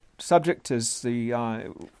subject is the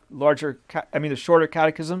the shorter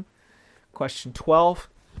catechism, question 12.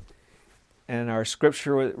 And our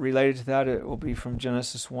scripture related to that, it will be from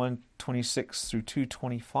Genesis 1:26 through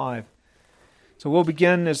 2:25. So we'll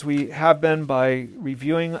begin, as we have been, by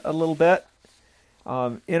reviewing a little bit.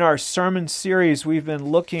 In our sermon series, we've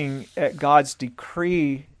been looking at God's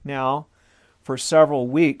decree now for several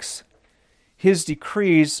weeks. His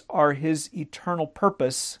decrees are His eternal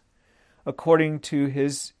purpose according to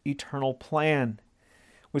His eternal plan.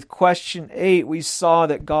 With question 8, we saw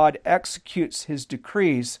that God executes His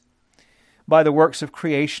decrees by the works of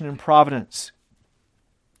creation and providence.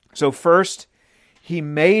 So first, He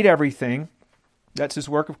made everything. That's His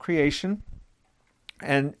work of creation.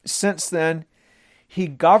 And since then, He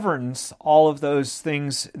governs all of those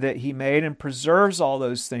things that He made and preserves all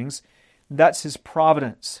those things. That's His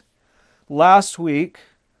providence. Last week,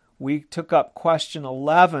 we took up question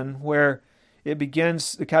 11, where the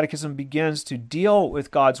Catechism begins to deal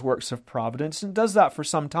with God's works of providence, and does that for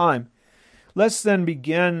some time. Let's then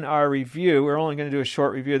begin our review. We're only going to do a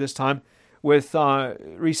short review this time with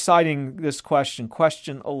reciting this question,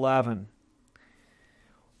 question 11.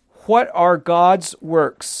 What are God's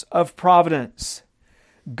works of providence?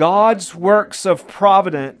 God's works of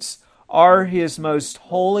providence are His most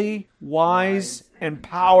holy, wise, and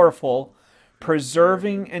powerful,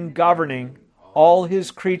 preserving and governing all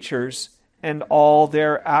His creatures and all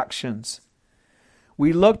their actions.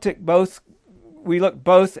 We looked both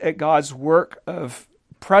at God's work of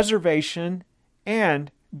preservation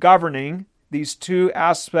and governing, these two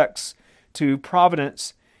aspects to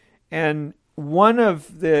providence. And one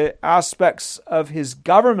of the aspects of His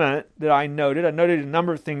government that I noted a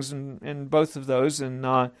number of things in both of those,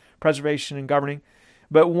 in preservation and governing,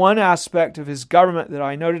 but one aspect of His government that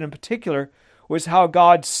I noted in particular was how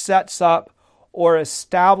God sets up or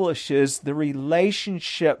establishes the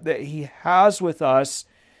relationship that He has with us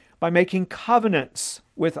by making covenants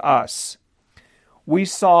with us. We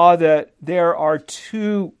saw that there are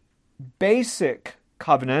two basic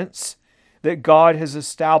covenants that God has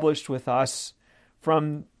established with us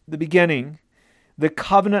from the beginning. The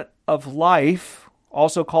covenant of life,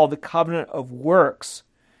 also called the covenant of works,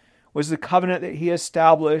 was the covenant that He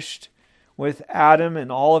established with Adam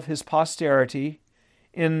and all of his posterity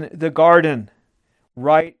in the garden,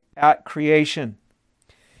 right at creation.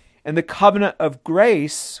 And the covenant of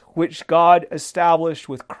grace, which God established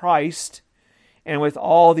with Christ and with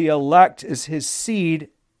all the elect as His seed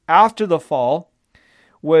after the fall,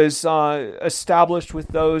 was established with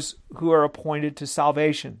those who are appointed to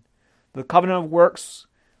salvation. The covenant of works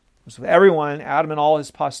was with everyone, Adam and all his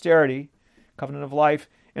posterity, covenant of life,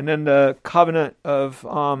 and then the covenant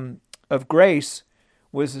of grace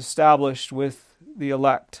was established with the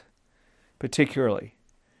elect, particularly.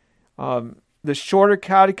 The shorter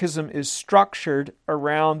catechism is structured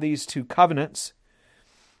around these two covenants.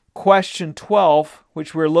 Question 12,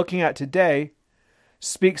 which we're looking at today,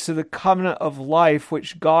 speaks of the covenant of life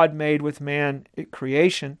which God made with man at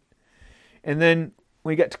creation. And then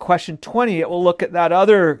when we get to question 20, it will look at that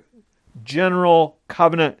other general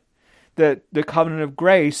covenant, the covenant of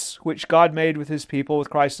grace, which God made with His people, with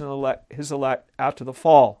Christ and His elect after the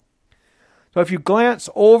fall. So if you glance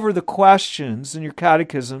over the questions in your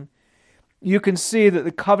catechism, you can see that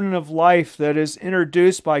the covenant of life that is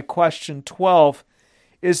introduced by question 12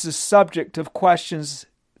 is the subject of questions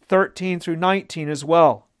 13 through 19 as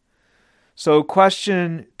well. So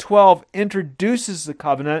question 12 introduces the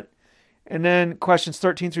covenant, and then questions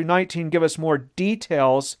 13 through 19 give us more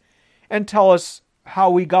details and tell us how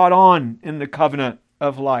we got on in the covenant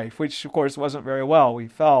of life, which of course wasn't very well. We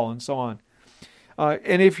fell and so on.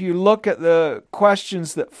 And if you look at the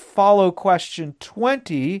questions that follow question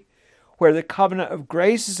 20, where the covenant of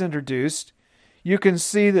grace is introduced, you can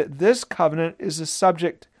see that this covenant is the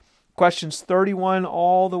subject, questions 31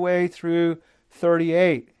 all the way through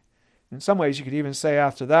 38. In some ways, you could even say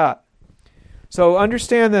after that. So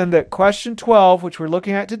understand then that question 12, which we're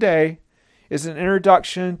looking at today, is an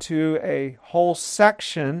introduction to a whole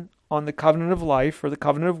section on the covenant of life, or the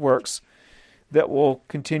covenant of works, that will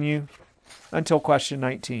continue until question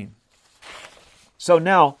 19. So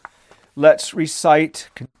now, let's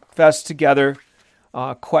confess together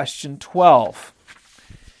question 12.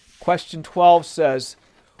 Question 12 says,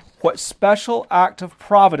 what special act of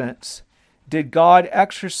providence did God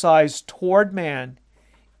exercise toward man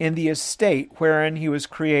in the estate wherein he was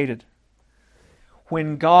created?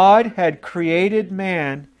 When God had created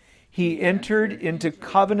man, He entered into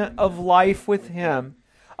covenant of life with him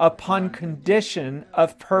upon condition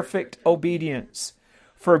of perfect obedience,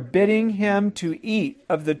 forbidding him to eat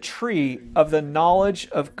of the tree of the knowledge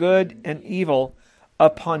of good and evil,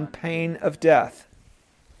 upon pain of death.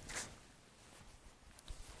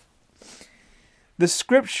 The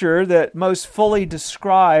scripture that most fully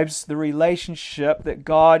describes the relationship that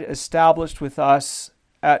God established with us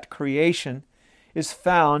at creation is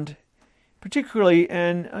found particularly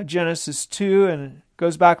in Genesis 2, and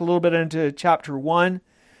goes back a little bit into chapter 1.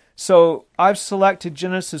 So I've selected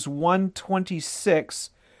Genesis 1:26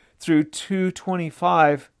 through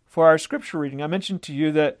 2:25 for our scripture reading. I mentioned to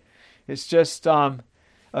you that it's just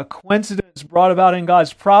a coincidence brought about in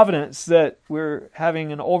God's providence that we're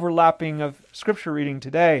having an overlapping of scripture reading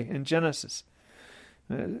today in Genesis.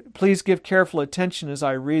 Please give careful attention as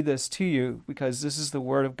I read this to you, because this is the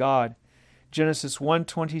Word of God. Genesis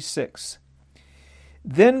 1:26.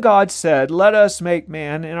 Then God said, "Let us make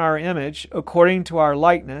man in our image, according to our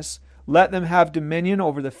likeness. Let them have dominion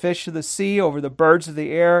over the fish of the sea, over the birds of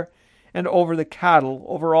the air, and over the cattle,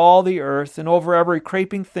 over all the earth, and over every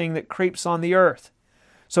creeping thing that creeps on the earth."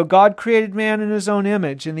 So God created man in his own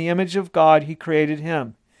image. In the image of God he created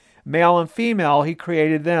him. Male and female he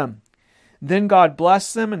created them. Then God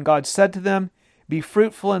blessed them, and God said to them, "Be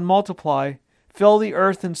fruitful and multiply, fill the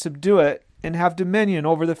earth and subdue it, and have dominion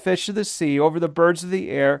over the fish of the sea, over the birds of the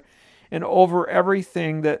air, and over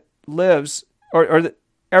everything that lives,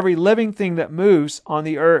 every living thing that moves on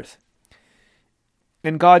the earth."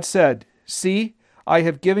 And God said, "See, I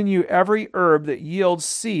have given you every herb that yields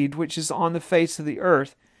seed which is on the face of the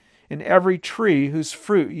earth, and every tree whose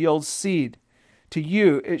fruit yields seed. To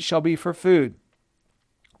you it shall be for food.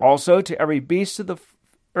 Also to every beast of the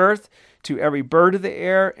earth, to every bird of the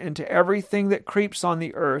air, and to everything that creeps on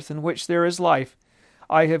the earth in which there is life,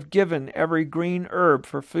 I have given every green herb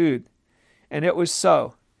for food." And it was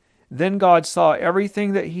so. Then God saw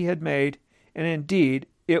everything that he had made, and indeed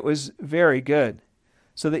it was very good.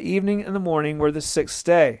 So the evening and the morning were the sixth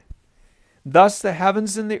day. Thus the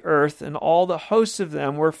heavens and the earth and all the hosts of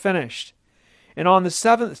them were finished. And on the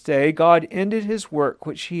seventh day God ended his work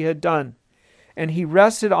which he had done. And he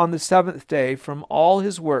rested on the seventh day from all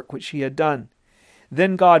his work which he had done.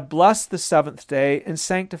 Then God blessed the seventh day and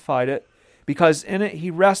sanctified it, because in it he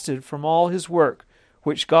rested from all his work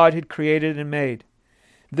which God had created and made.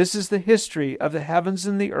 This is the history of the heavens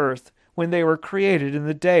and the earth when they were created in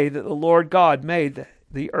the day that the Lord God made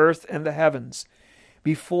the earth and the heavens,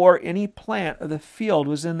 before any plant of the field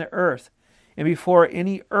was in the earth, and before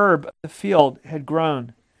any herb of the field had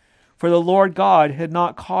grown. For the Lord God had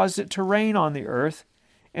not caused it to rain on the earth,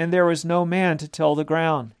 and there was no man to till the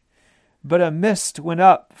ground. But a mist went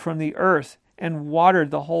up from the earth and watered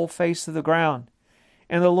the whole face of the ground.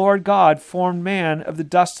 And the Lord God formed man of the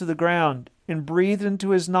dust of the ground, and breathed into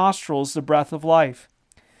his nostrils the breath of life.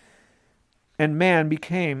 And man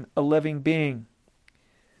became a living being.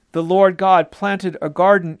 The Lord God planted a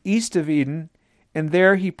garden east of Eden, and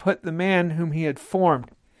there he put the man whom he had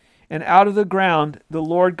formed. And out of the ground the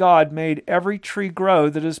Lord God made every tree grow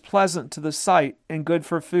that is pleasant to the sight and good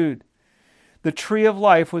for food. The tree of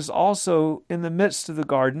life was also in the midst of the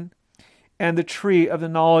garden, and the tree of the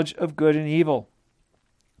knowledge of good and evil.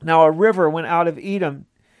 Now a river went out of Eden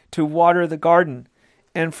to water the garden,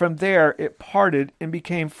 and from there it parted and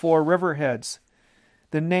became 4 riverheads.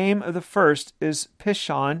 The name of the first is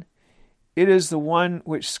Pishon. It is the one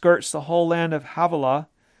which skirts the whole land of Havilah,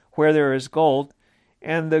 where there is gold,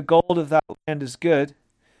 and the gold of that land is good.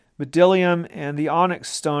 Bdellium and the onyx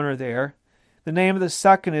stone are there. The name of the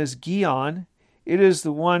second is Gihon. It is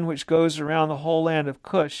the one which goes around the whole land of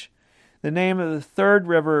Cush. The name of the third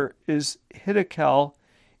river is Hiddekel.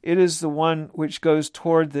 It is the one which goes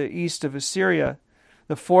toward the east of Assyria.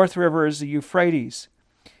 The fourth river is the Euphrates.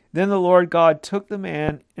 Then the Lord God took the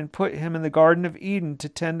man and put him in the Garden of Eden to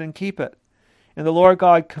tend and keep it. And the Lord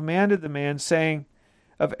God commanded the man, saying,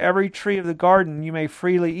 "Of every tree of the garden you may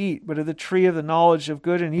freely eat, but of the tree of the knowledge of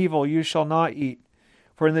good and evil you shall not eat.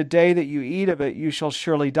 For in the day that you eat of it you shall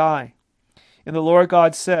surely die." And the Lord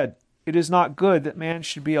God said, "It is not good that man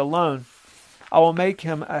should be alone. I will make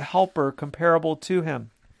him a helper comparable to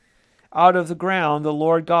him." Out of the ground the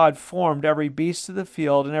Lord God formed every beast of the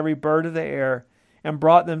field and every bird of the air, and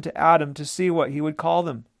brought them to Adam to see what he would call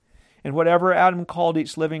them. And whatever Adam called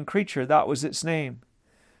each living creature, that was its name.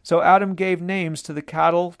 So Adam gave names to the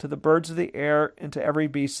cattle, to the birds of the air, and to every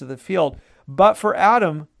beast of the field. But for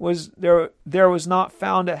Adam there was not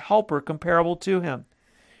found a helper comparable to him.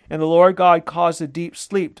 And the Lord God caused a deep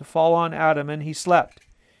sleep to fall on Adam, and he slept.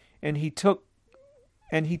 And he took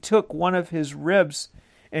one of his ribs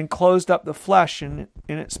and closed up the flesh in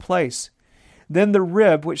its place. Then the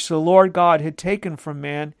rib which the Lord God had taken from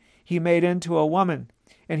man, he made into a woman,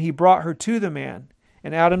 and he brought her to the man.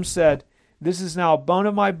 And Adam said, "This is now bone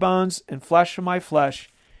of my bones and flesh of my flesh.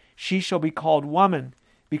 she shall be called woman,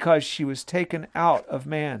 because she was taken out of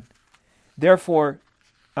man. Therefore,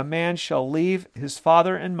 a man shall leave his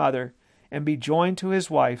father and mother, and be joined to his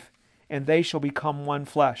wife, and they shall become one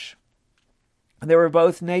flesh. And they were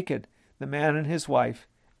both naked, the man and his wife,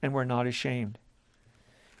 and were not ashamed.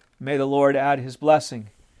 May the Lord add his blessing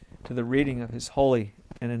to the reading of his holy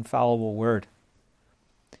and infallible word.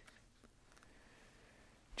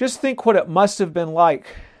 Just think what it must have been like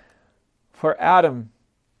for Adam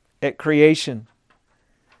at creation.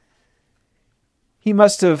 He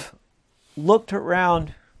must have looked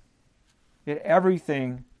around at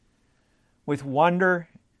everything with wonder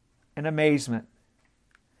and amazement.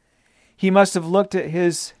 He must have looked at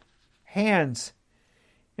his hands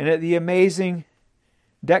and at the amazing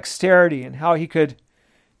dexterity and how he could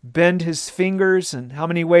bend his fingers and how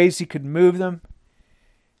many ways he could move them,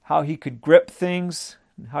 how he could grip things,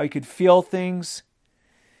 and how he could feel things.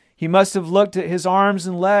 He must have looked at his arms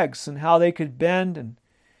and legs and how they could bend and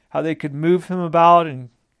how they could move him about. And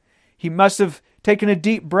he must have taken a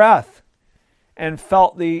deep breath and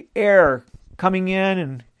felt the air coming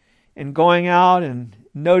in and going out and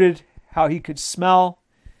noted how he could smell.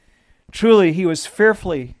 Truly, he was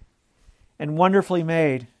fearfully and wonderfully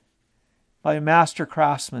made by a master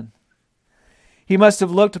craftsman. He must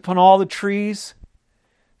have looked upon all the trees,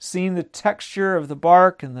 seen the texture of the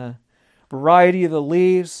bark and the variety of the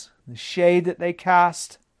leaves, the shade that they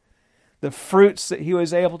cast, the fruits that he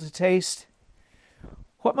was able to taste.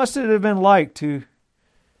 What must it have been like to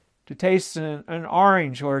taste an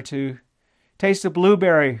orange or to taste a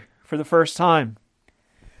blueberry for the first time?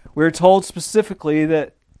 We're told specifically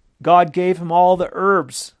that God gave him all the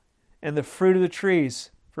herbs and the fruit of the trees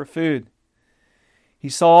for food. He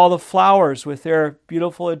saw all the flowers with their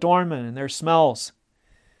beautiful adornment and their smells.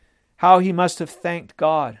 How he must have thanked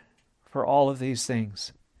God for all of these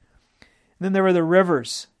things. And then there were the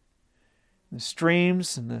rivers, the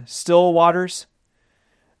streams, and the still waters.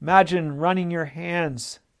 Imagine running your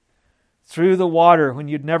hands through the water when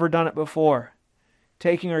you'd never done it before,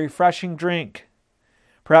 taking a refreshing drink,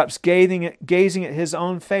 perhaps gazing at his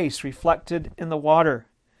own face reflected in the water,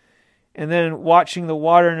 and then watching the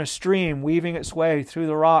water in a stream weaving its way through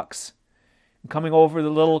the rocks and coming over the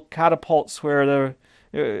little catapults where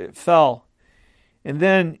it fell. And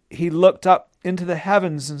then he looked up into the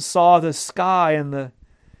heavens and saw the sky and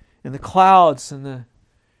the clouds and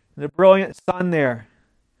the brilliant sun there.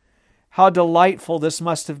 How delightful this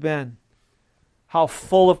must have been. How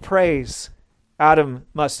full of praise Adam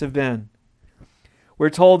must have been. We're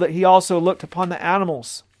told that he also looked upon the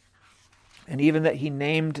animals, and even that he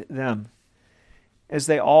named them as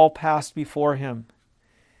they all passed before him.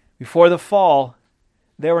 Before the fall,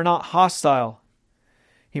 they were not hostile.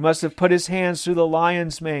 He must have put his hands through the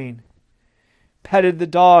lion's mane, petted the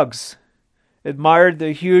dogs, admired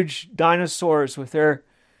the huge dinosaurs with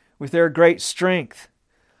their great strength,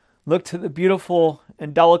 looked at the beautiful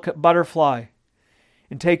and delicate butterfly,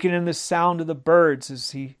 and taken in the sound of the birds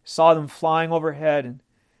as he saw them flying overhead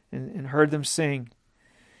and heard them sing.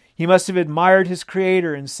 He must have admired his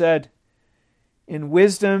Creator and said, "In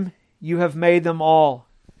wisdom you have made them all,"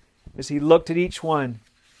 as he looked at each one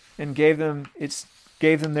and gave them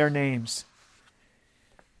their names.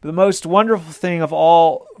 But the most wonderful thing of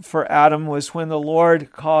all for Adam was when the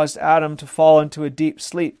Lord caused Adam to fall into a deep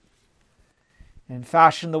sleep and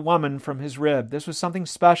fashioned the woman from his rib. This was something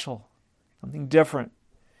special, something different.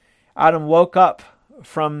 Adam woke up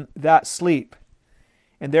from that sleep,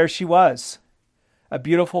 and there she was, a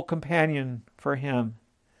beautiful companion for him,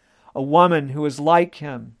 a woman who was like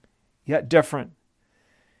him, yet different.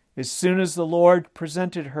 As soon as the Lord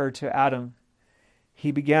presented her to Adam, he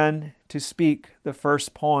began to speak the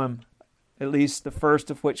first poem, at least the first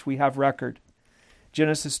of which we have record.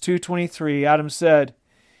 Genesis 2:23, Adam said,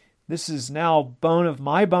 "This is now bone of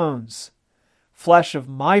my bones, flesh of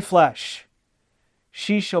my flesh.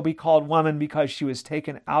 She shall be called woman because she was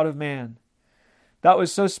taken out of man." That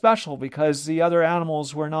was so special because the other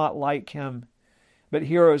animals were not like him. But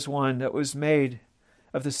here was one that was made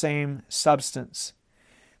of the same substance.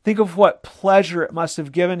 Think of what pleasure it must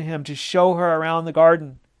have given him to show her around the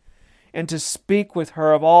garden and to speak with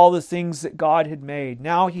her of all the things that God had made.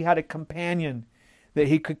 Now he had a companion that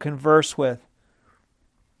he could converse with.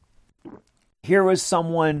 Here was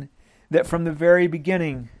someone that from the very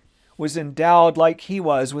beginning was endowed like he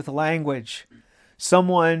was with language.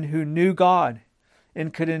 Someone who knew God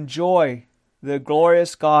and could enjoy the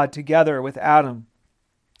glorious God together with Adam.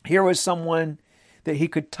 Here was someone that he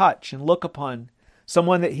could touch and look upon,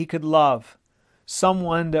 someone that he could love,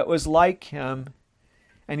 someone that was like him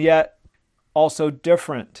and yet also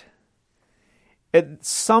different. At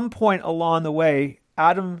some point along the way,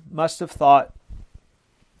 Adam must have thought,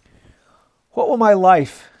 what will my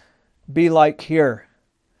life be like here?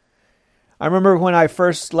 I remember when I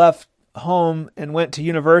first left home and went to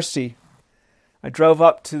university, I drove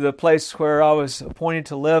up to the place where I was appointed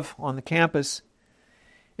to live on the campus.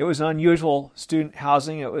 It was unusual student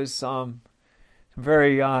housing. It was some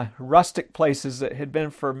very rustic places that had been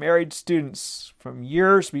for married students from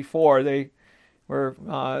years before. They were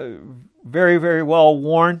very, very well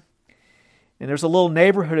worn. And there's a little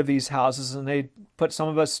neighborhood of these houses, and they put some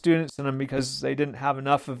of us students in them because they didn't have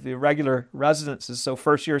enough of the regular residences. So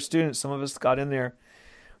first-year students, some of us got in there.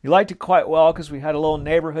 We liked it quite well because we had a little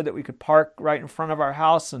neighborhood that we could park right in front of our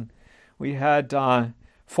house, and we had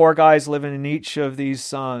 4 guys living in each of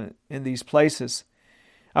these in these places.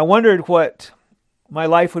 I wondered what my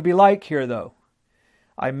life would be like here, though.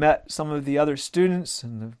 I met some of the other students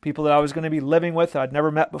and the people that I was going to be living with that I'd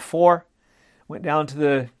never met before. Went down to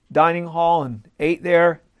the dining hall and ate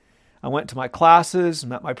there. I went to my classes,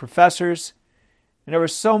 met my professors, and there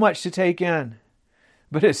was so much to take in.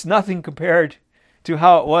 But it's nothing compared to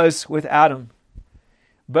how it was with Adam.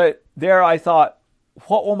 But there I thought,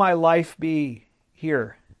 what will my life be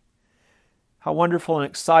here? How wonderful and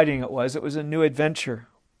exciting it was. It was a new adventure.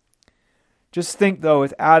 Just think, though,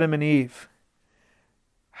 with Adam and Eve,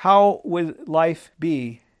 how would life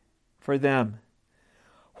be for them?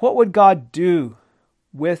 What would God do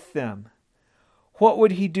with them? What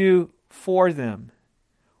would He do for them?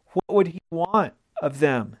 What would He want of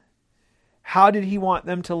them? How did He want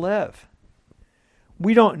them to live?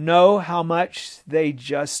 We don't know how much they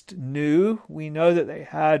just knew. We know that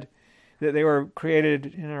they were created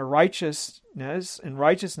in a righteousness,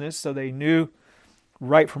 so they knew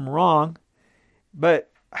right from wrong. But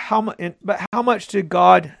how much did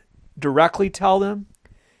God directly tell them?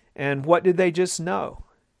 And what did they just know?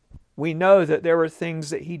 We know that there were things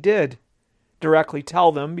that He did directly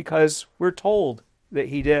tell them because we're told that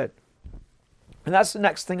He did. And that's the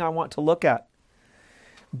next thing I want to look at.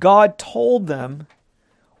 God told them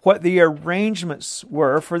what the arrangements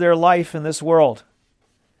were for their life in this world.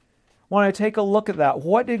 I want to take a look at that.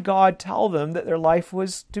 What did God tell them that their life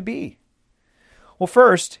was to be? Well,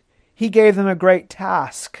 first, He gave them a great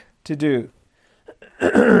task to do.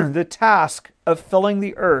 The task of filling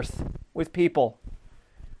the earth with people.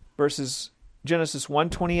 Verses Genesis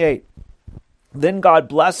 1:28. Then God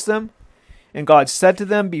blessed them, and God said to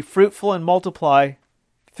them, be fruitful and multiply,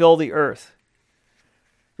 fill the earth.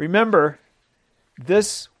 Remember,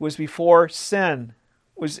 this was before sin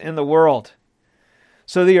was in the world.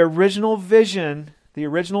 So the original vision, the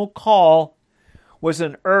original call, was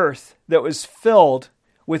an earth that was filled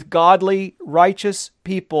with godly, righteous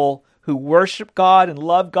people who worship God and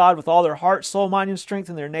love God with all their heart, soul, mind, and strength,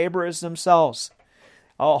 and their neighbor as themselves.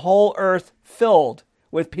 A whole earth filled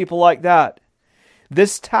with people like that.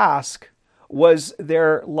 This task was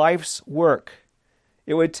their life's work.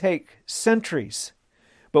 It would take centuries.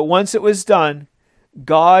 But once it was done,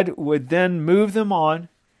 God would then move them on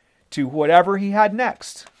to whatever He had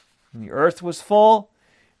next. When the earth was full,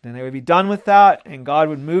 then they would be done with that, and God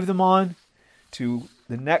would move them on to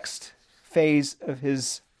the next phase of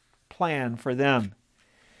His plan for them.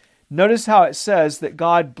 Notice how it says that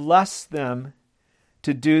God blessed them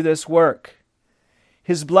to do this work.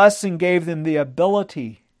 His blessing gave them the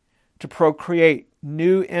ability to procreate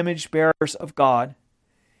new image bearers of God.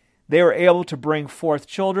 They were able to bring forth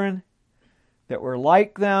children that were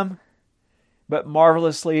like them, but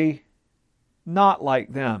marvelously not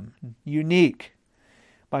like them, unique.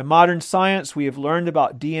 By modern science, we have learned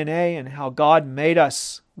about DNA and how God made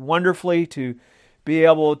us wonderfully to be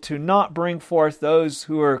able to not bring forth those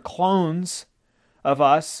who are clones of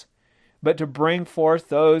us, but to bring forth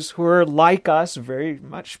those who are like us, very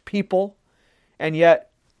much people, and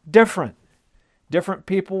yet different. Different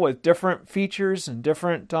people with different features and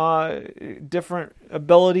different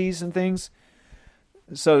abilities and things.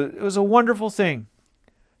 So it was a wonderful thing.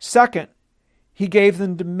 Second, He gave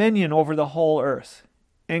them dominion over the whole earth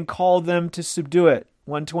and called them to subdue it.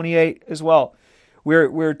 128 as well.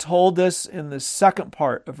 We're told this in the second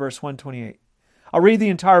part of verse 128. I'll read the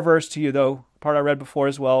entire verse to you, though, part I read before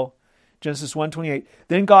as well. Genesis 1:28.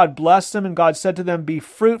 Then God blessed them, and God said to them, be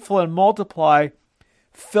fruitful and multiply,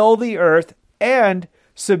 fill the earth, and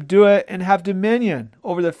subdue it, and have dominion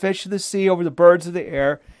over the fish of the sea, over the birds of the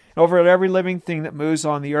air, and over every living thing that moves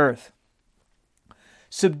on the earth.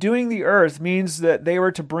 Subduing the earth means that they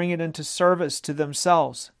were to bring it into service to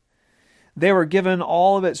themselves. They were given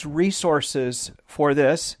all of its resources for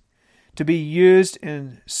this to be used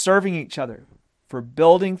in serving each other, for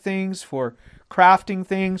building things, for crafting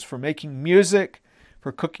things, for making music,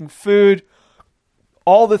 for cooking food,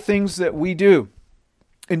 all the things that we do.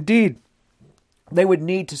 Indeed, they would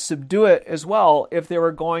need to subdue it as well if they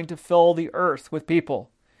were going to fill the earth with people.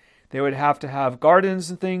 They would have to have gardens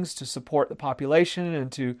and things to support the population and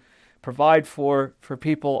to provide for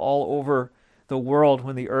people all over the world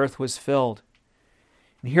when the earth was filled.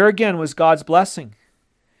 And here again was God's blessing.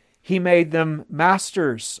 He made them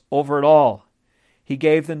masters over it all. He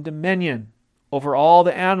gave them dominion over all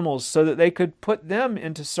the animals so that they could put them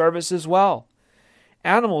into service as well.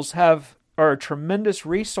 Animals are a tremendous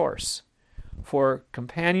resource for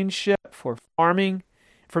companionship, for farming,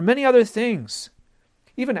 for many other things.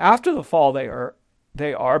 Even after the fall they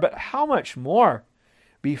are, but how much more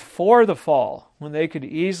before the fall, when they could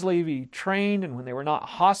easily be trained and when they were not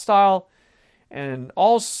hostile, and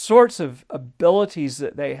all sorts of abilities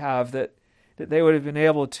that they have that they would have been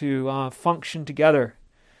able to function together.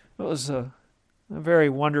 It was a very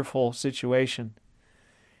wonderful situation.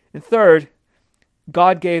 And third,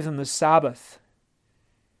 God gave them the Sabbath.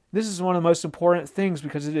 This is one of the most important things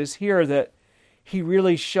because it is here that He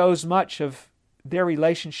really shows much of their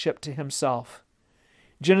relationship to Himself.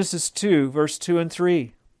 Genesis 2, verse 2 and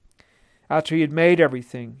 3. After He had made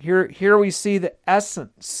everything, here we see the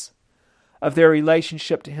essence of their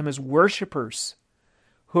relationship to Him as worshipers,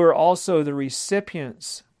 who are also the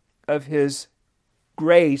recipients of His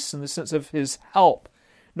grace in the sense of His help.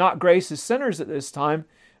 Not grace as sinners at this time,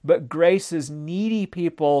 but grace as needy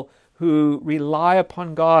people who rely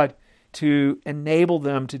upon God to enable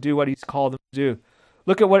them to do what He's called them to do.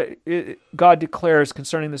 Look at what God declares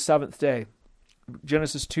concerning the seventh day.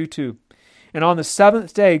 Genesis 2:2. And on the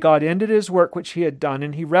seventh day God ended His work which He had done,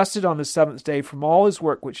 and He rested on the seventh day from all His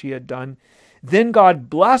work which He had done. Then God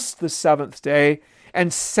blessed the seventh day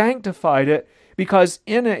and sanctified it, because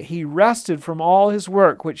in it He rested from all His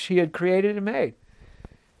work which He had created and made.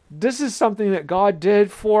 This is something that God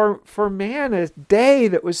did for man, a day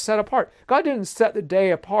that was set apart. God didn't set the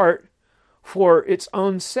day apart for its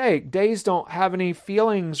own sake. Days don't have any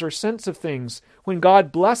feelings or sense of things. When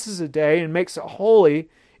God blesses a day and makes it holy,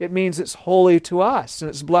 it means it's holy to us and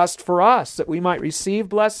it's blessed for us, that we might receive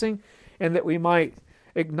blessing and that we might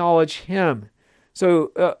acknowledge Him.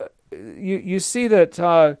 So you see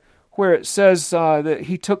that where it says that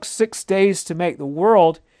He took 6 days to make the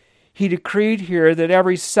world, He decreed here that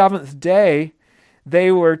every seventh day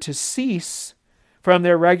they were to cease from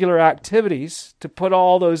their regular activities, to put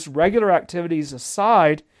all those regular activities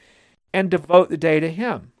aside and devote the day to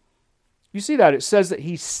Him. You see that? It says that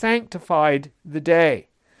He sanctified the day.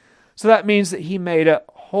 So that means that He made it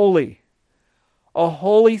holy. A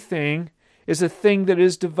holy thing is a thing that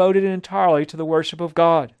is devoted entirely to the worship of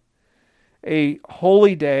God. A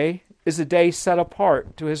holy day is a day set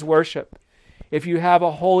apart to His worship. If you have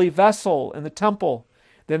a holy vessel in the temple,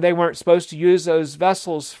 then they weren't supposed to use those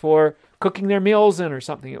vessels for cooking their meals in or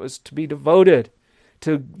something. It was to be devoted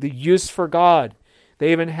to the use for God.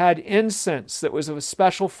 They even had incense that was of a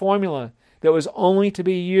special formula that was only to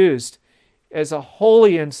be used as a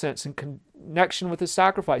holy incense in connection with the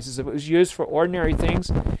sacrifices. If it was used for ordinary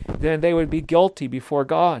things, then they would be guilty before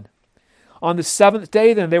God. On the seventh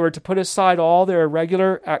day, then, they were to put aside all their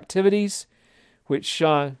regular activities, which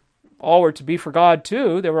all were to be for God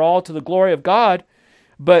too. They were all to the glory of God,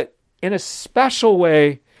 but in a special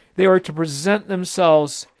way, they were to present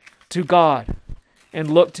themselves to God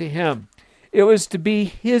and look to Him. It was to be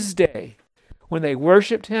His day when they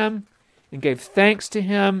worshiped Him and gave thanks to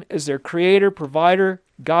Him as their Creator, Provider,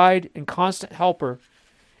 Guide, and constant helper,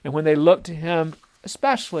 and when they looked to Him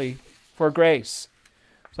especially for grace.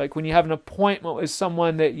 It's like when you have an appointment with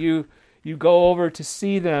someone that you go over to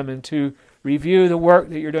see them and to review the work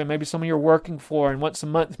that you're doing. Maybe someone you're working for, and once a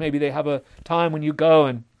month maybe they have a time when you go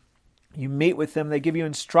and you meet with them. They give you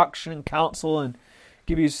instruction and counsel and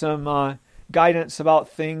give you some guidance about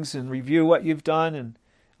things and review what you've done,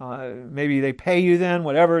 and maybe they pay you then,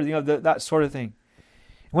 whatever, that sort of thing.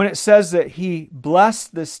 When it says that He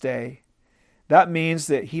blessed this day, that means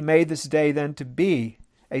that He made this day then to be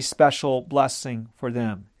a special blessing for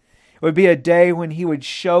them. It would be a day when He would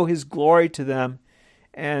show His glory to them,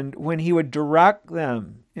 and when He would direct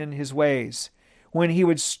them in His ways, when He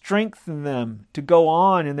would strengthen them to go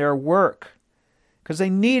on in their work, because they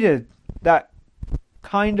needed that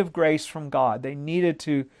kind of grace from God.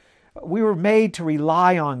 We were made to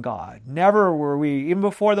rely on God. Never were we, even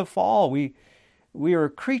before the fall, we were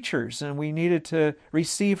creatures and we needed to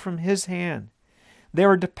receive from His hand. They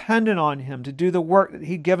were dependent on Him to do the work that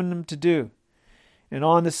He'd given them to do. And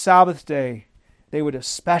on the Sabbath day, they would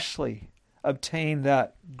especially obtain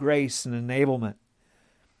that grace and enablement.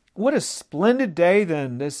 What a splendid day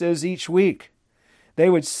then this is each week. They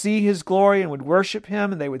would see His glory and would worship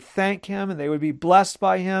Him, and they would thank Him, and they would be blessed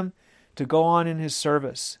by Him to go on in his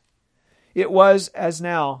service. It was, as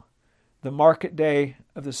now, the market day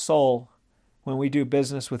of the soul when we do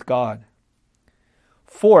business with God.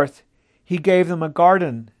 Fourth, he gave them a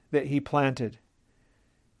garden that he planted.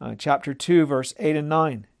 Chapter 2, verse 8 and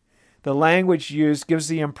 9. The language used gives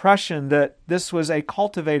the impression that this was a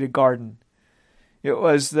cultivated garden. It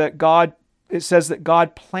says that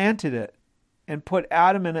God planted it and put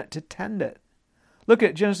Adam in it to tend it. Look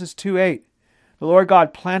at Genesis 2:8. The Lord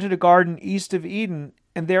God planted a garden east of Eden,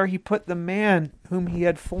 and there he put the man whom he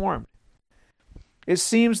had formed. It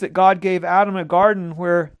seems that God gave Adam a garden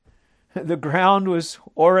where the ground was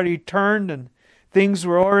already turned and things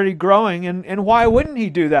were already growing. And why wouldn't he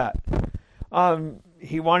do that?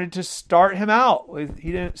 He wanted to start him out.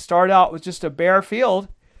 He didn't start out with just a bare field.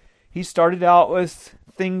 He started out with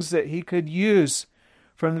things that he could use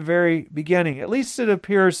from the very beginning. At least it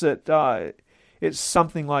appears that it's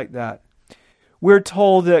something like that. We're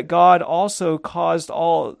told that God also caused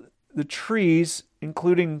all the trees,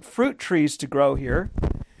 including fruit trees, to grow here.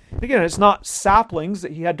 Again, it's not saplings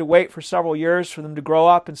that he had to wait for several years for them to grow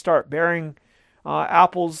up and start bearing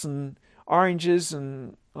apples and oranges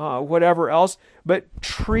and whatever else, but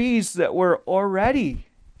trees that were already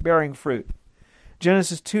bearing fruit.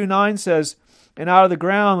 Genesis 2:9 says, "And out of the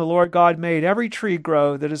ground the Lord God made every tree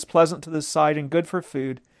grow that is pleasant to the sight and good for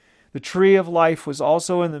food. The tree of life was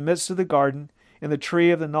also in the midst of the garden, and the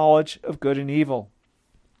tree of the knowledge of good and evil."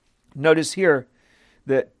 Notice here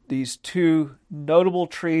that these two notable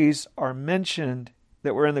trees are mentioned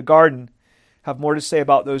that were in the garden. Have more to say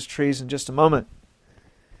about those trees in just a moment.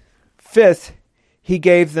 Fifth, he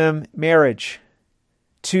gave them marriage.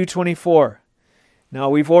 2:24. Now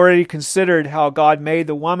we've already considered how God made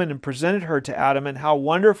the woman and presented her to Adam, and how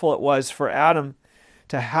wonderful it was for Adam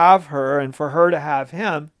to have her and for her to have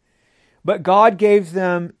him. But God gave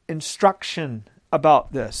them instruction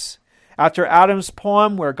about this. After Adam's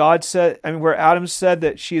poem, where Adam said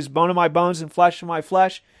that she is bone of my bones and flesh of my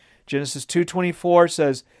flesh, Genesis 2:24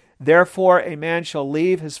 says, "Therefore a man shall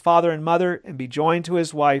leave his father and mother and be joined to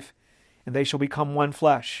his wife, and they shall become one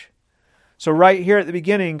flesh." So right here at the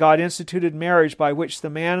beginning, God instituted marriage by which the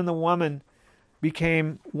man and the woman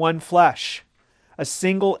became one flesh, a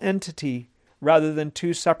single entity rather than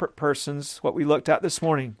two separate persons, what we looked at this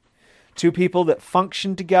morning. Two people that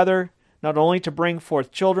function together, not only to bring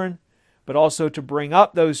forth children, but also to bring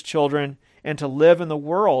up those children and to live in the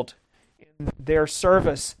world in their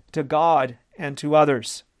service to God and to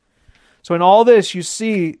others. So in all this, you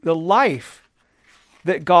see the life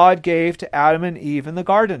that God gave to Adam and Eve in the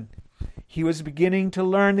garden. He was beginning to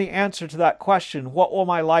learn the answer to that question, what will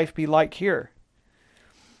my life be like here?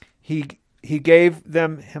 God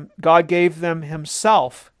gave them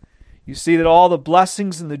himself. You see that all the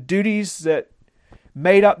blessings and the duties that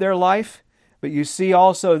made up their life, but you see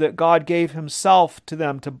also that God gave himself to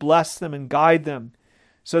them to bless them and guide them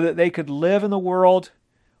so that they could live in the world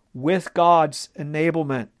with God's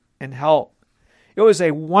enablement and help. It was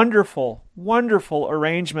a wonderful, wonderful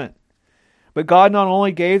arrangement. But God not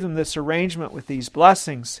only gave them this arrangement with these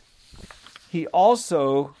blessings, he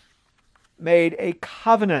also made a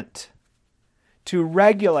covenant to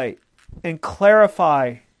regulate and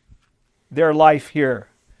clarify their life here,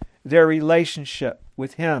 their relationship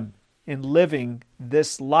with him in living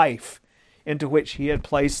this life into which he had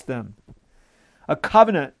placed them. A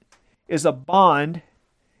covenant is a bond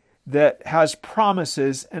that has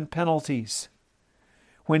promises and penalties.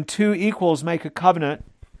 When two equals make a covenant,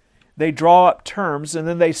 they draw up terms and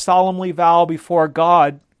then they solemnly vow before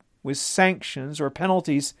God with sanctions or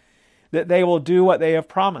penalties that they will do what they have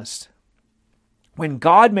promised. When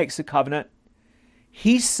God makes a covenant,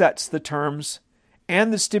 he sets the terms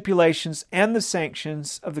and the stipulations and the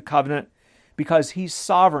sanctions of the covenant because he's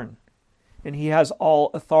sovereign and he has all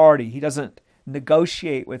authority. He doesn't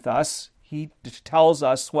negotiate with us. He tells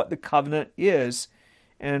us what the covenant is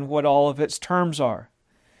and what all of its terms are.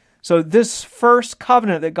 So this first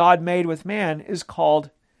covenant that God made with man is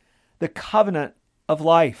called the covenant of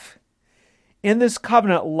life. In this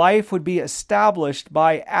covenant, life would be established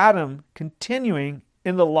by Adam continuing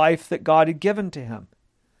in the life that God had given to him.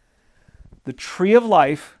 The tree of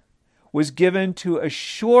life was given to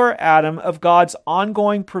assure Adam of God's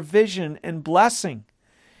ongoing provision and blessing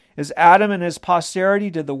as Adam and his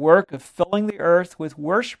posterity did the work of filling the earth with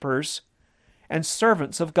worshipers and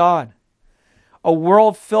servants of God. A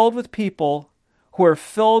world filled with people who are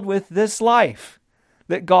filled with this life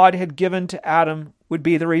that God had given to Adam would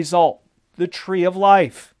be the result, the tree of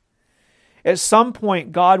life. At some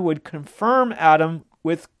point, God would confirm that Adam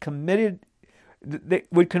was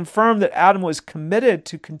committed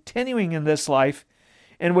to continuing in this life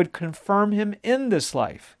and would confirm him in this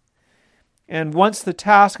life. And once the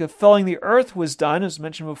task of filling the earth was done, as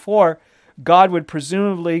mentioned before, God would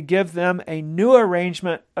presumably give them a new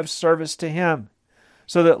arrangement of service to Him,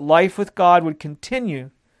 so that life with God would continue,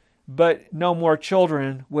 but no more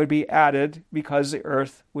children would be added because the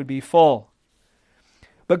earth would be full.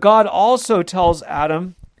 But God also tells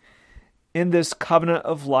Adam in this covenant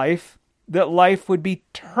of life that life would be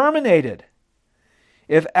terminated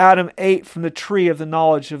if Adam ate from the tree of the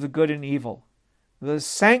knowledge of the good and evil. The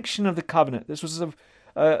sanction of the covenant. This was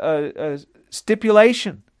a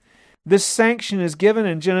stipulation. This sanction is given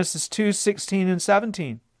in Genesis 2:16 and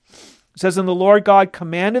 17. It says, "And the Lord God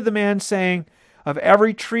commanded the man, saying, Of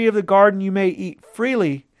every tree of the garden you may eat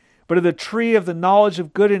freely, but of the tree of the knowledge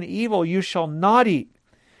of good and evil you shall not eat.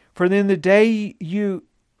 For in the day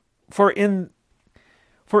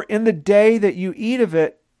that you eat of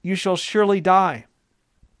it, you shall surely die."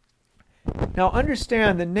 Now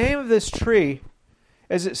understand, the name of this tree,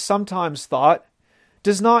 as it's sometimes thought,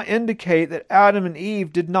 does not indicate that Adam and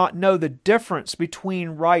Eve did not know the difference between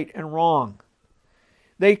right and wrong.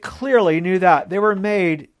 They clearly knew that. They were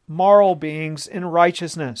made moral beings in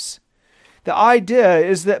righteousness. The idea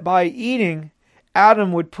is that by eating,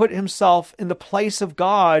 Adam would put himself in the place of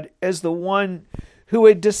God as the one who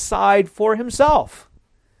would decide for himself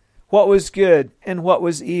what was good and what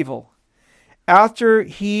was evil. After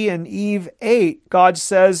he and Eve ate, God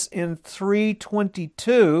says in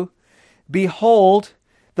 3:22, "Behold,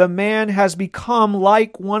 the man has become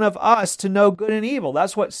like one of us to know good and evil."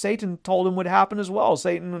 That's what Satan told him would happen as well.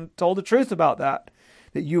 Satan told the truth about that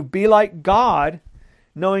you be like God,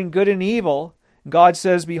 knowing good and evil. God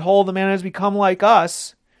says, "Behold, the man has become like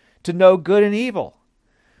us to know good and evil."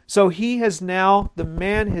 So the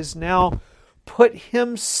man has now put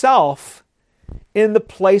himself in the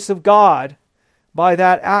place of God by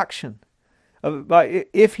that action.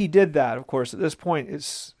 If he did that, of course, at this point,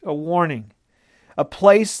 it's a warning. A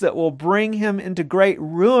place that will bring him into great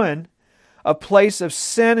ruin, a place of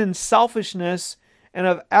sin and selfishness and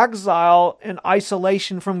of exile and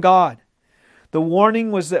isolation from God. The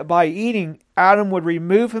warning was that by eating, Adam would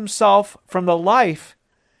remove himself from the life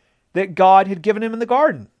that God had given him in the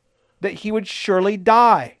garden, that he would surely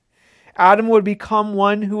die. Adam would become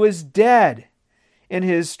one who is dead in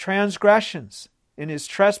his transgressions, in his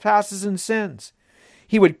trespasses and sins.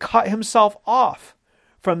 He would cut himself off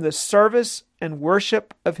from the service and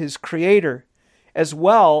worship of his Creator, as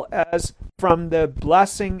well as from the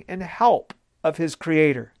blessing and help of his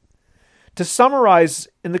Creator. To summarize,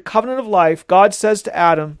 in the covenant of life, God says to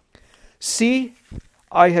Adam, "See,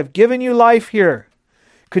 I have given you life here.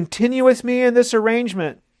 Continue with me in this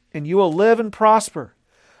arrangement, and you will live and prosper.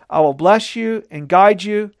 I will bless you and guide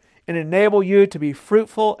you and enable you to be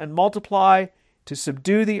fruitful and multiply, to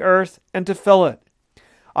subdue the earth and to fill it.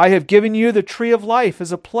 I have given you the tree of life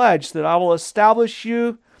as a pledge that I will establish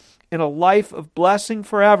you in a life of blessing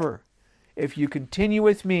forever if you continue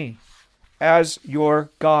with me as your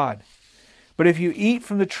God. But if you eat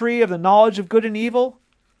from the tree of the knowledge of good and evil,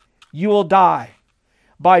 you will die.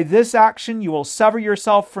 By this action you will sever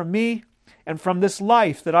yourself from me and from this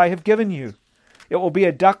life that I have given you. It will be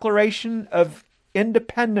a declaration of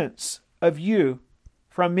independence of you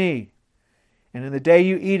from me. And in the day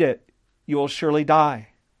you eat it, you will surely die."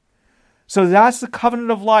 So that's the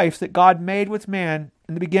covenant of life that God made with man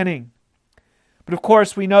in the beginning. But of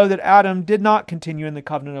course, we know that Adam did not continue in the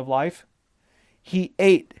covenant of life. He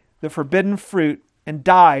ate the forbidden fruit and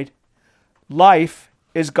died. Life,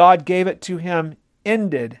 as God gave it to him,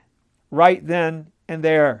 ended right then and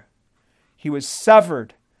there. He was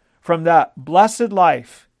severed from that blessed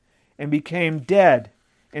life and became dead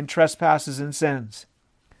in trespasses and sins.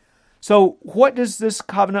 So what does this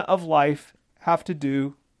covenant of life have to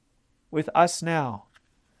do with us now?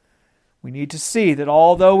 We need to see that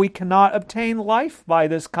although we cannot obtain life by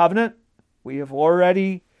this covenant, we have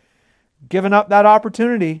already given up that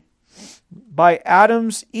opportunity. By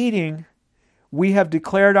Adam's eating, we have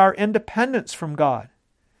declared our independence from God.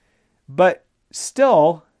 But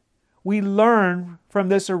still, we learn from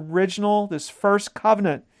this first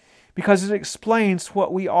covenant, because it explains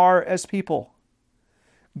what we are as people.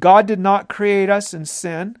 God did not create us in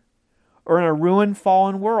sin or in a ruined,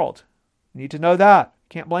 fallen world. You need to know that.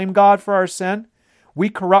 Can't blame God for our sin. We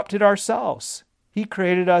corrupted ourselves. He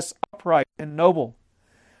created us upright and noble.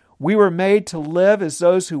 We were made to live as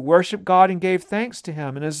those who worship God and gave thanks to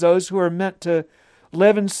Him, and as those who are meant to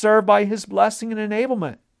live and serve by His blessing and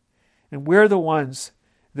enablement. And we're the ones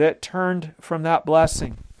that turned from that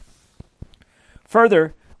blessing.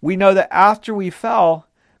 Further, we know that after we fell,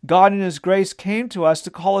 God in His grace came to us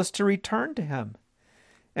to call us to return to Him,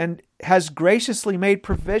 and has graciously made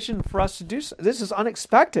provision for us to do so. This is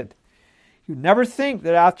unexpected. He would never think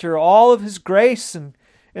that after all of his grace and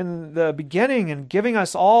in the beginning and giving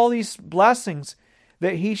us all these blessings,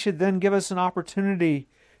 that he should then give us an opportunity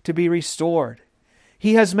to be restored.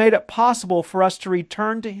 He has made it possible for us to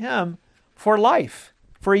return to him for life,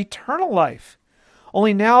 for eternal life.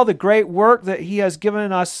 Only now the great work that he has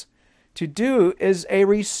given us to do is a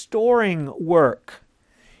restoring work.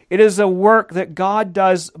 It is a work that God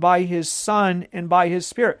does by his Son and by his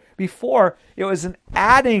Spirit. Before, it was an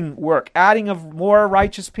adding work, adding of more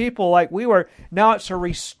righteous people like we were. Now it's a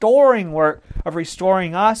restoring work of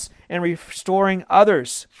restoring us and restoring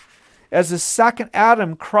others. As the second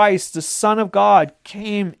Adam, Christ, the Son of God,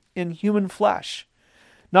 came in human flesh,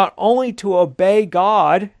 not only to obey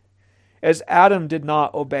God, as Adam did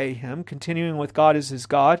not obey him, continuing with God as his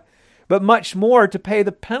God, but much more to pay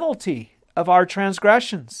the penalty of our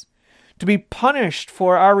transgressions, to be punished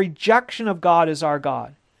for our rejection of God as our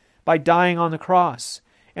God by dying on the cross,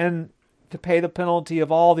 and to pay the penalty of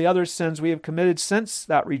all the other sins we have committed since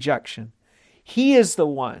that rejection. He is the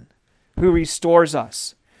one who restores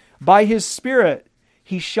us. By his Spirit,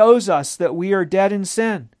 he shows us that we are dead in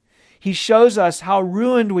sin. He shows us how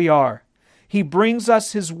ruined we are. He brings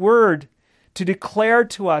us his word to declare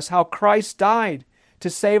to us how Christ died to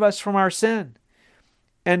save us from our sin.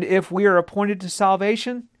 And if we are appointed to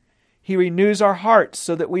salvation, he renews our hearts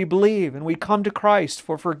so that we believe and we come to Christ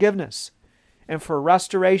for forgiveness and for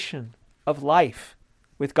restoration of life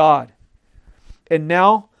with God. And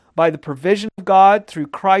now, by the provision of God through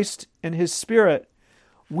Christ and his Spirit,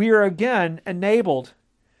 we are again enabled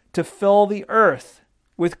to fill the earth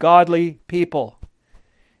with godly people.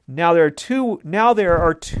 Now there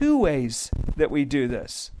are two ways that we do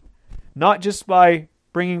this. Not just by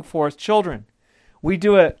bringing forth children. We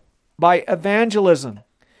do it by evangelism,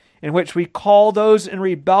 in which we call those in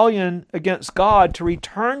rebellion against God to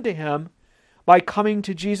return to him by coming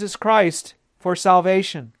to Jesus Christ for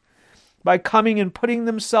salvation, by coming and putting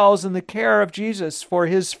themselves in the care of Jesus for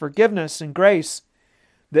his forgiveness and grace,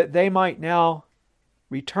 that they might now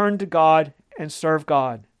return to God and serve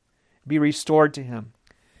God, be restored to him.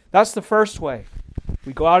 That's the first way.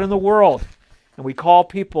 We go out in the world and we call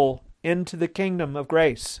people into the kingdom of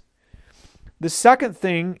grace. The second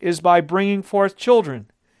thing is by bringing forth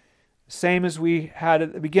children, same as we had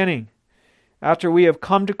at the beginning. After we have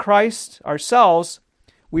come to Christ ourselves,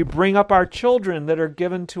 we bring up our children that are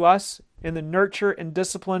given to us in the nurture and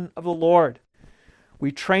discipline of the Lord.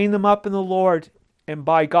 We train them up in the Lord, and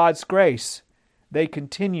by God's grace, they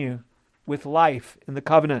continue with life in the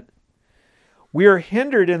covenant. We are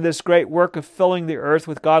hindered in this great work of filling the earth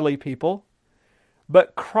with godly people,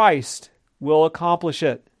 but Christ will accomplish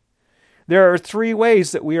it. There are three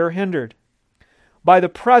ways that we are hindered. By the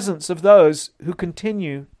presence of those who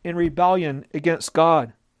continue in rebellion against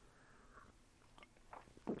God.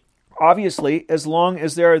 Obviously, as long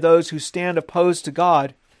as there are those who stand opposed to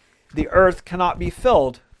God, the earth cannot be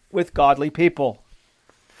filled with godly people.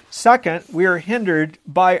 Second, we are hindered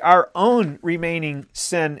by our own remaining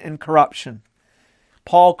sin and corruption.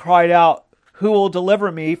 Paul cried out, "Who will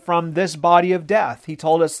deliver me from this body of death?" He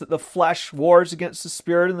told us that the flesh wars against the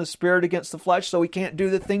spirit and the spirit against the flesh, so we can't do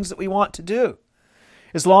the things that we want to do.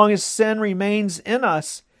 As long as sin remains in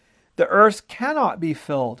us, the earth cannot be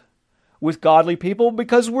filled with godly people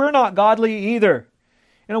because we're not godly either.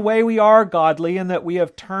 In a way, we are godly in that we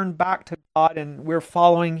have turned back to God and we're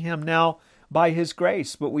following him now by his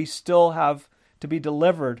grace, but we still have to be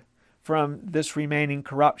delivered from this remaining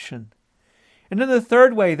corruption. And then the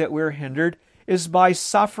third way that we're hindered is by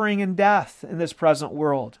suffering and death in this present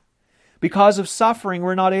world. Because of suffering,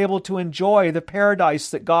 we're not able to enjoy the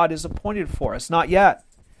paradise that God has appointed for us. Not yet.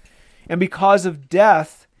 And because of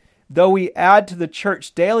death, though we add to the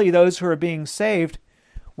church daily those who are being saved,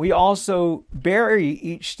 we also bury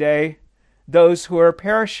each day those who are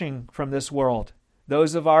perishing from this world,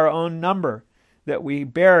 those of our own number that we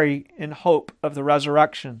bury in hope of the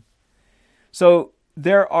resurrection. So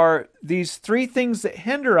there are these three things that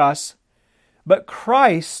hinder us, but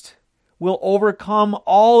Christ will overcome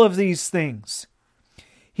all of these things.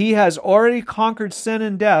 He has already conquered sin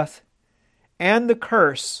and death and the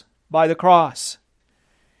curse by the cross.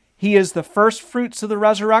 He is the first fruits of the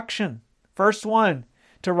resurrection, first one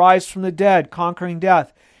to rise from the dead, conquering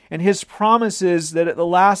death. And his promise is that at the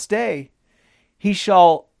last day, he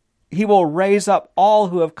will raise up all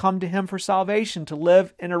who have come to him for salvation to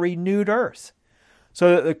live in a renewed earth,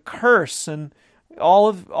 so that the curse and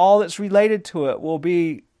all that's related to it will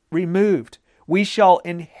be removed. We shall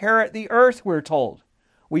inherit the earth, we're told.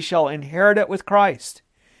 We shall inherit it with Christ.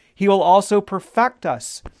 He will also perfect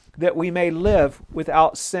us that we may live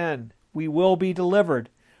without sin. We will be delivered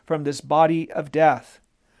from this body of death.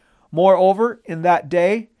 Moreover, in that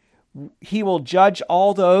day, he will judge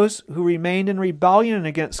all those who remained in rebellion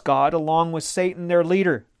against God, along with Satan, their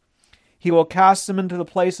leader. He will cast them into the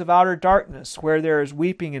place of outer darkness, where there is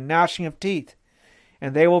weeping and gnashing of teeth,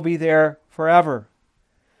 and they will be there forever.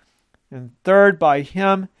 And third, by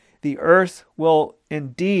him, the earth will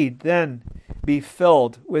indeed then be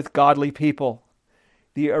filled with godly people.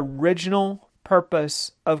 The original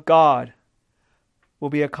purpose of God will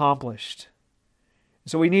be accomplished.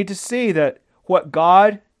 So we need to see that what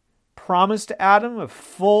God promised to Adam, a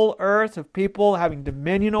full earth of people having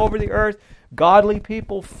dominion over the earth, godly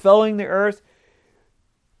people filling the earth,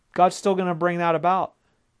 God's still going to bring that about.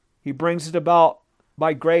 He brings it about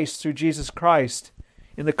by grace through Jesus Christ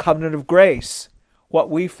in the covenant of grace, what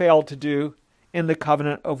we failed to do in the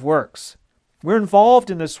covenant of works. We're involved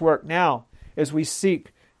in this work now as we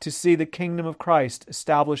seek to see the kingdom of Christ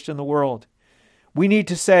established in the world. We need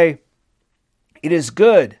to say, it is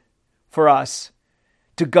good for us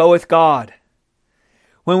to go with God.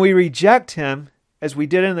 When we reject him, as we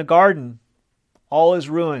did in the garden, all is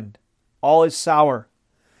ruined, all is sour.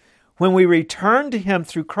 When we return to him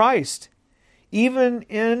through Christ, even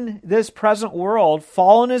in this present world,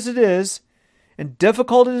 fallen as it is, and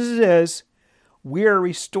difficult as it is, we are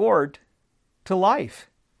restored to life.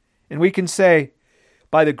 And we can say,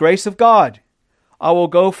 by the grace of God, I will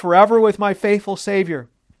go forever with my faithful Savior.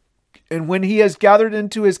 And when he has gathered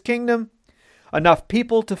into his kingdom enough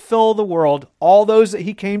people to fill the world, all those that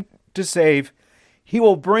he came to save, he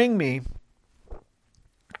will bring me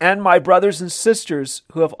and my brothers and sisters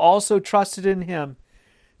who have also trusted in him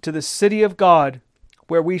to the city of God,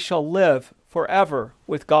 where we shall live forever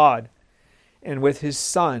with God and with his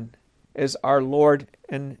Son as our Lord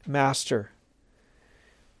and Master.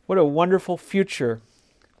 What a wonderful future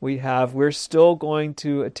we have. We're still going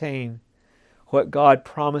to attain what God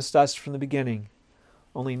promised us from the beginning.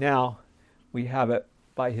 Only now we have it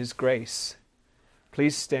by his grace.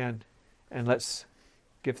 Please stand and let's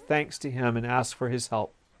give thanks to him and ask for his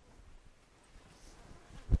help.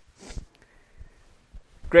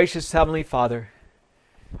 Gracious Heavenly Father,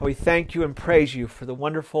 we thank you and praise you for the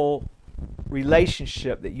wonderful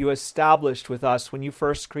relationship that you established with us when you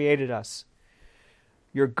first created us.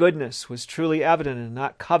 Your goodness was truly evident in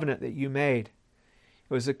that covenant that you made.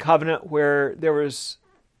 It was a covenant where there was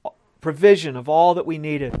provision of all that we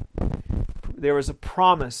needed. There was a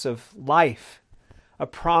promise of life, a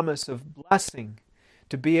promise of blessing,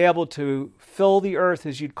 to be able to fill the earth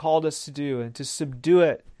as you'd called us to do and to subdue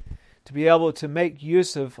it, to be able to make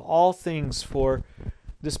use of all things for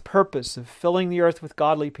this purpose of filling the earth with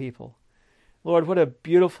godly people. Lord, what a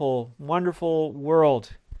beautiful, wonderful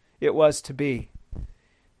world it was to be.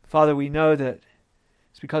 Father, we know that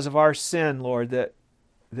it's because of our sin, Lord, that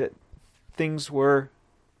things were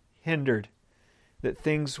hindered, that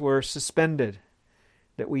things were suspended,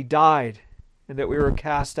 that we died, and that we were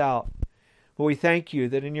cast out. But we thank you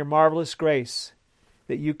that in your marvelous grace,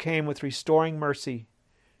 that you came with restoring mercy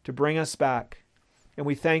to bring us back. And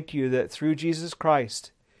we thank you that through Jesus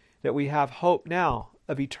Christ, that we have hope now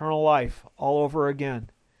of eternal life all over again.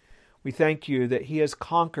 We thank you that he has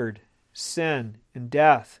conquered sin and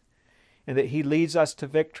death, and that he leads us to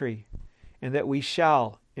victory, and that we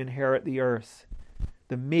shall inherit the earth.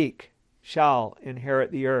 The meek shall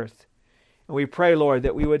inherit the earth. And we pray, Lord,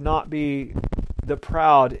 that we would not be the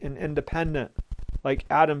proud and independent like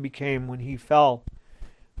Adam became when he fell,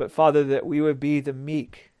 but Father, that we would be the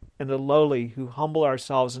meek and the lowly who humble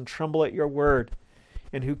ourselves and tremble at your word,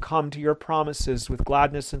 and who come to your promises with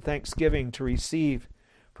gladness and thanksgiving to receive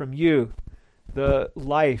from you the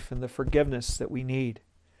life and the forgiveness that we need.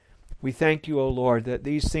 We thank you, O Lord, that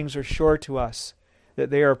these things are sure to us, that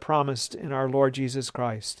they are promised in our Lord Jesus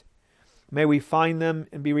Christ. May we find them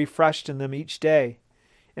and be refreshed in them each day.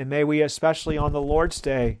 And may we, especially on the Lord's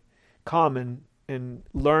Day, come and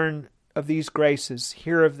learn of these graces,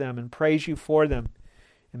 hear of them, and praise you for them.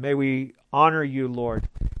 And may we honor you, Lord,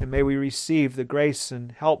 and may we receive the grace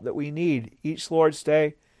and help that we need each Lord's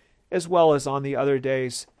Day, as well as on the other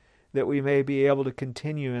days, that we may be able to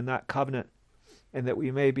continue in that covenant, and that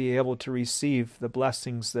we may be able to receive the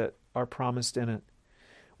blessings that are promised in it.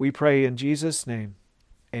 We pray in Jesus' name.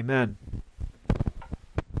 Amen.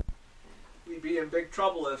 We'd be in big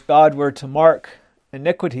trouble if God were to mark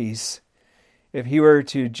iniquities, if he were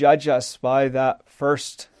to judge us by that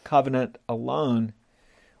first covenant alone.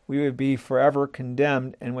 We would be forever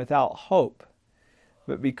condemned and without hope.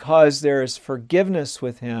 But because there is forgiveness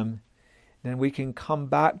with him, then we can come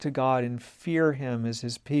back to God and fear him as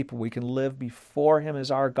his people. We can live before him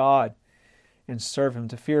as our God and serve him.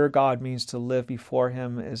 To fear God means to live before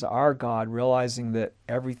him as our God, realizing that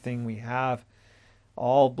everything we have,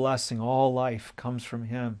 all blessing, all life comes from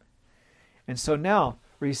Him. And so now,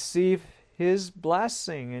 receive His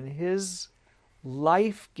blessing and His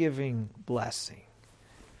life-giving blessing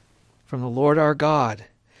from the Lord our God.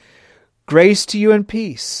 Grace to you and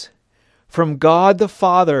peace from God the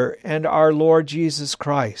Father and our Lord Jesus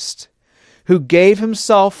Christ, who gave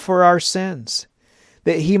Himself for our sins,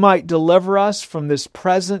 that He might deliver us from this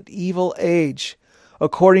present evil age,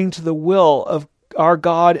 according to the will of our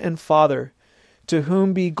God and Father, to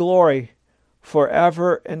whom be glory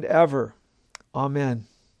forever and ever. Amen.